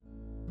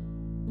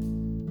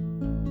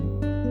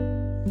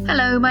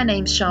Hello, my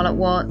name's Charlotte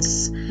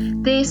Watts.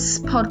 This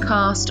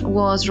podcast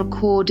was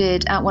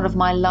recorded at one of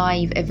my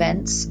live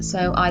events,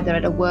 so either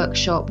at a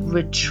workshop,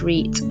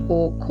 retreat,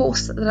 or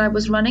course that I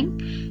was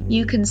running.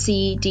 You can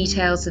see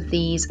details of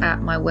these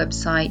at my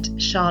website,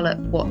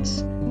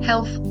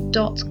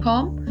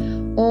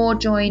 charlottewattshealth.com, or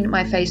join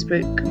my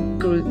Facebook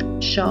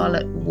group,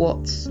 Charlotte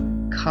Watts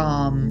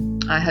Calm.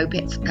 I hope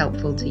it's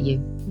helpful to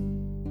you.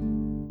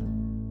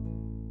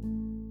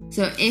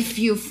 So if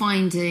you're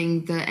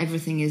finding that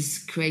everything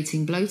is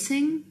creating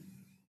bloating,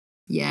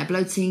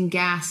 bloating,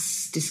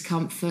 gas,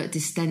 discomfort,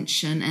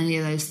 distension, any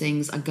of those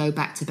things, I go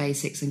back to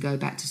basics and go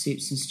back to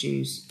soups and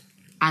stews.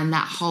 And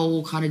that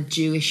whole kind of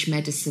Jewish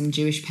medicine,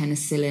 Jewish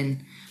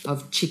penicillin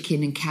of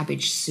chicken and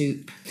cabbage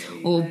soup,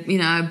 or,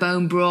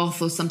 bone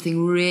broth or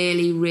something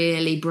really,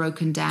 really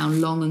broken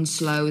down, long and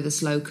slow with a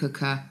slow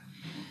cooker.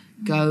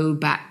 Go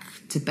back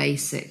to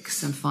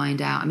basics and find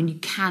out. I mean, you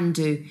can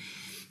do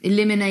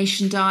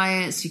elimination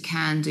diets, you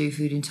can do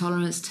food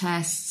intolerance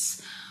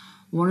tests.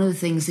 One of the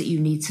things that you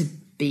need to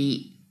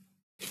be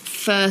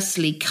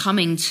firstly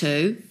coming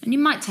to, and you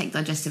might take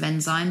digestive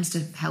enzymes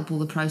to help all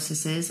the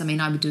processes. I mean,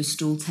 I would do a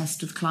stool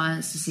test with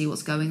clients to see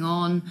what's going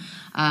on,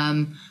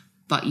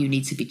 but you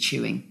need to be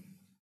chewing.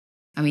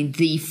 I mean,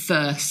 the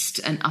first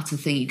and utter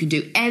thing, you can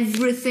do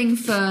everything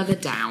further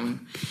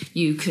down.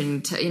 You can,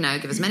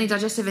 give as many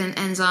digestive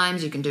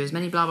enzymes, you can do as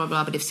many blah, blah,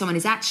 blah, but if someone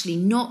is actually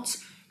not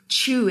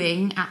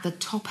chewing at the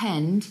top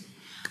end,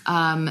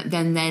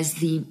 then there's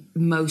the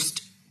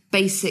most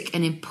basic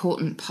and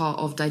important part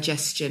of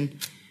digestion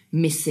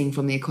missing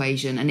from the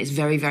equation, and it's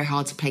very, very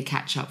hard to play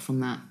catch up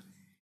from that.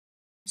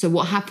 So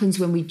what happens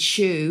when we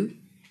chew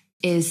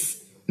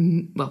is,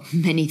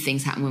 many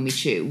things happen when we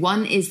chew.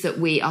 One is that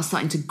we are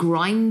starting to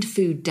grind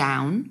food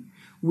down.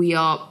 We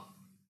are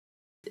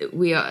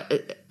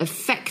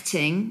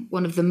affecting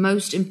one of the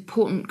most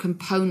important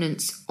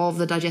components of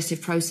the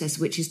digestive process,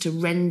 which is to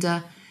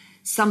render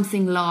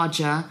something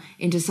larger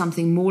into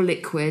something more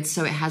liquid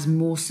so it has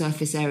more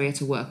surface area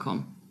to work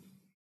on.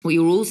 What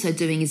you're also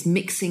doing is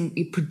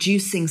you're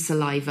producing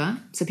saliva.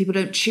 So people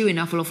don't chew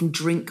enough, will often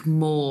drink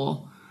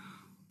more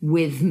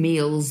with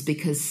meals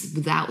because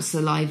without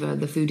saliva,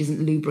 the food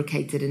isn't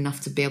lubricated enough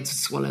to be able to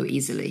swallow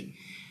easily.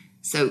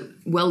 So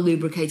well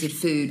lubricated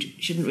food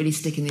shouldn't really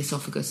stick in the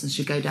esophagus and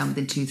should go down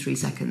within 2-3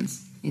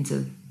 seconds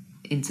into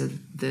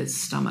the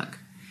stomach.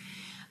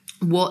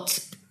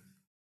 What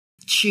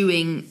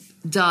chewing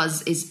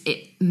does is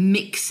it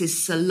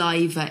mixes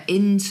saliva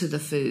into the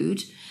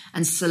food,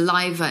 and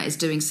saliva is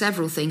doing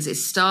several things. It's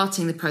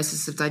starting the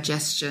process of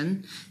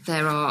digestion.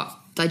 There are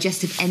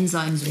digestive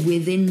enzymes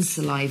within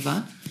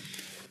saliva,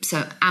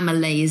 so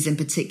amylase in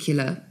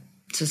particular.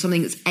 So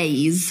something that's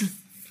A's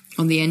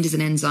on the end is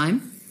an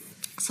enzyme.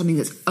 Something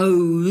that's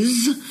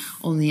O's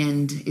on the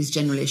end is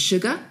generally a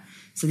sugar.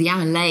 So the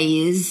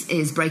amylase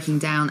is breaking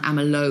down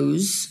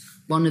amylose,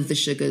 one of the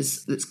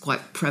sugars that's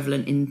quite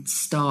prevalent in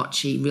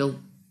starchy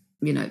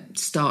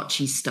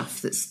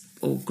stuff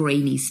or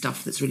grainy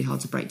stuff that's really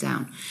hard to break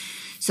down.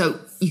 So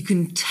you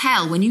can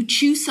tell when you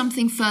chew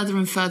something further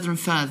and further and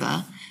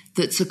further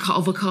that's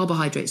of a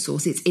carbohydrate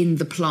source, it's in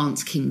the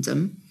plant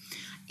kingdom,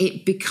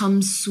 it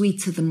becomes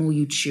sweeter the more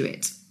you chew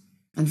it.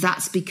 And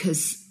that's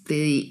because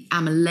the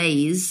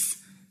amylase,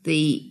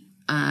 the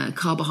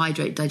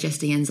carbohydrate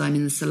digesting enzyme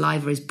in the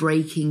saliva, is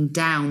breaking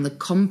down the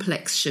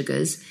complex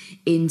sugars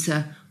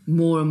into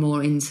more and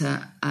more into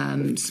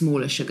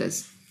smaller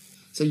sugars.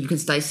 So you can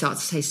start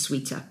to taste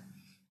sweeter.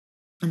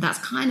 And that's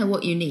kind of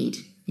what you need.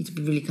 You need to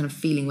be really kind of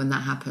feeling when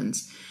that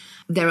happens.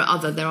 There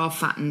are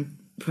fat and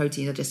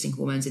protein digesting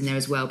hormones in there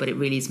as well, but it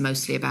really is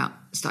mostly about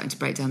starting to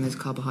break down those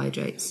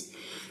carbohydrates.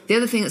 The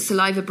other thing that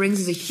saliva brings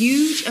is a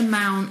huge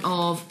amount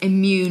of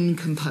immune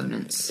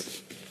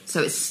components.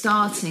 So it's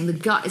the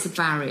gut is a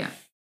barrier,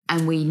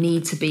 and we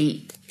need to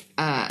be,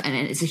 and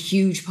it's a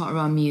huge part of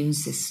our immune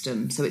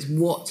system. So it's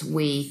what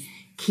we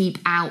keep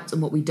out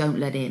and what we don't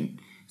let in.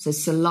 So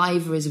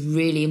saliva is a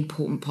really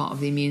important part of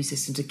the immune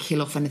system to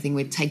kill off anything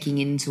we're taking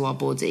into our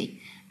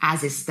body,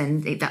 that's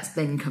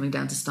then coming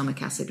down to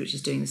stomach acid, which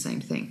is doing the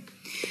same thing.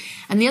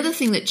 And the other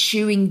thing that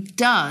chewing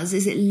does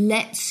is it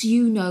lets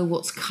you know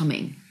what's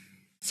coming.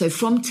 So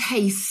from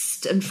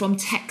taste and from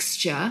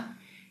texture,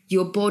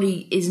 your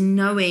body is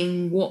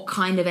knowing what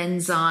kind of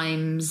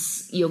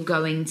enzymes you're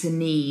going to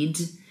need,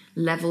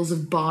 levels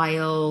of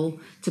bile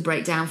to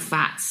break down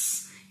fats.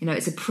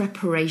 It's a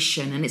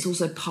preparation, and it's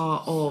also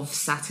part of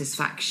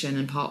satisfaction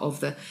and part of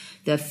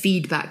the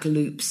feedback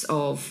loops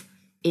of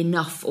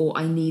enough or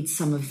I need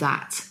some of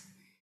that.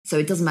 So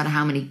it doesn't matter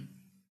how many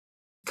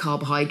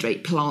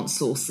carbohydrate plant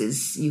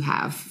sources you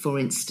have, for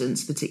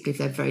instance, particularly if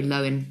they're very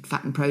low in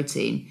fat and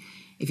protein.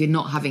 If you're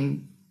not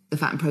having the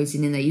fat and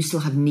protein in there, you still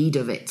have need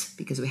of it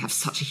because we have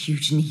such a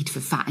huge need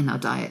for fat in our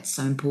diet.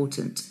 So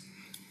important.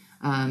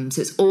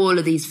 So it's all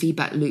of these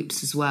feedback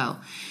loops as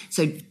well.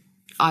 So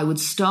I would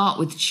start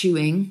with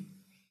chewing,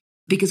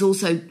 because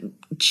also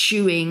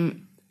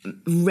chewing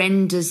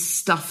renders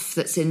stuff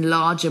that's in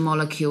larger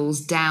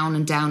molecules down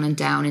and down and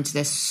down into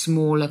their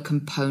smaller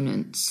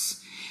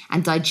components.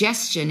 And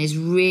digestion is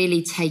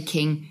really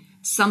taking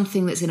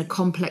something that's in a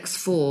complex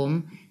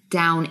form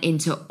down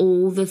into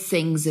all the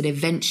things that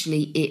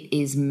eventually it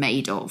is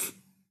made of.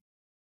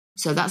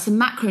 So that's the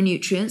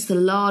macronutrients, the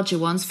larger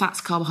ones,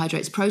 fats,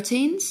 carbohydrates,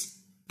 proteins.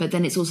 But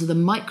then it's also the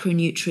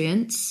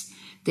micronutrients,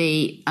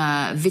 the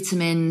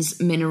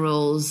vitamins,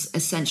 minerals,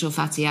 essential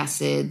fatty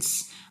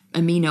acids,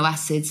 amino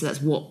acids. So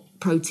that's what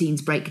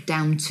proteins break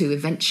down to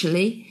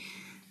eventually.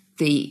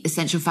 The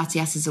essential fatty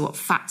acids are what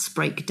fats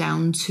break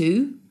down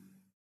to,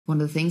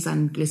 one of the things,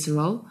 and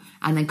glycerol.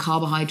 And then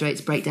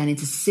carbohydrates break down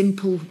into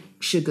simple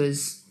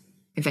sugars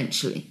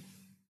eventually.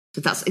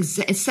 So that's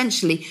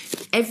essentially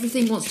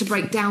everything wants to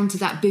break down to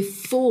that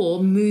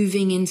before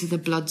moving into the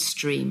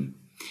bloodstream.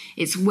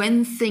 It's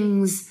when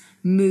things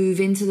move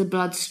into the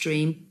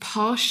bloodstream,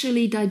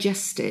 partially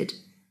digested,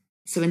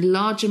 so in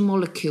larger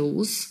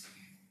molecules,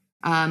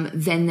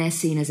 then they're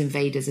seen as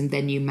invaders, and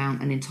then you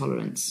mount an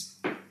intolerance.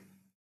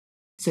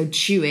 So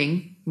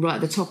chewing right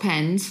at the top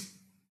end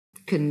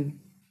can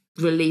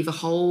relieve a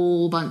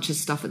whole bunch of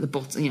stuff at the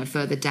bottom,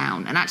 further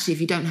down. And actually,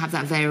 if you don't have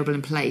that variable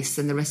in place,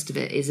 then the rest of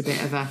it is a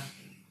bit of a,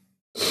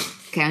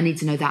 okay, I need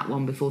to know that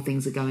one before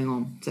things are going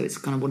on. So it's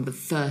kind of one of the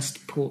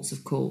first ports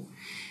of call.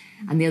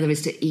 And the other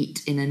is to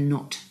eat in a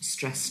not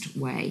stressed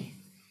way.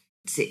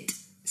 Sit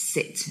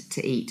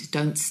to eat.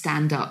 Don't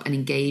stand up and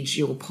engage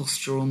your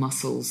postural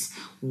muscles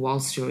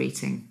whilst you're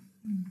eating,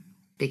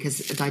 because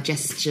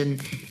digestion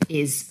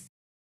is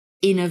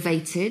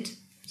innervated.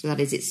 So that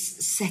is,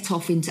 it's set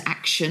off into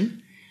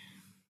action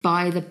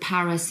by the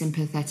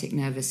parasympathetic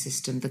nervous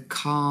system, the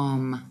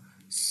calm,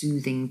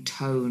 soothing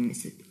tone.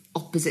 It's the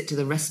opposite to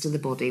the rest of the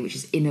body, which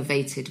is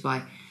innervated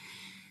by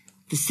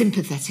the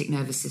sympathetic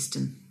nervous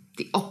system,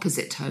 the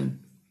opposite tone.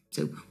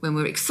 So when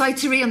we're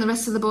excitatory on the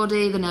rest of the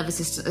body, the nervous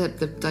system,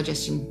 the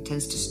digestion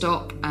tends to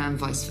stop, and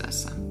vice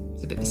versa.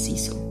 It's a bit of a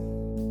seesaw.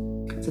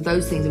 So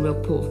those things are real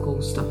port of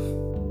call stuff.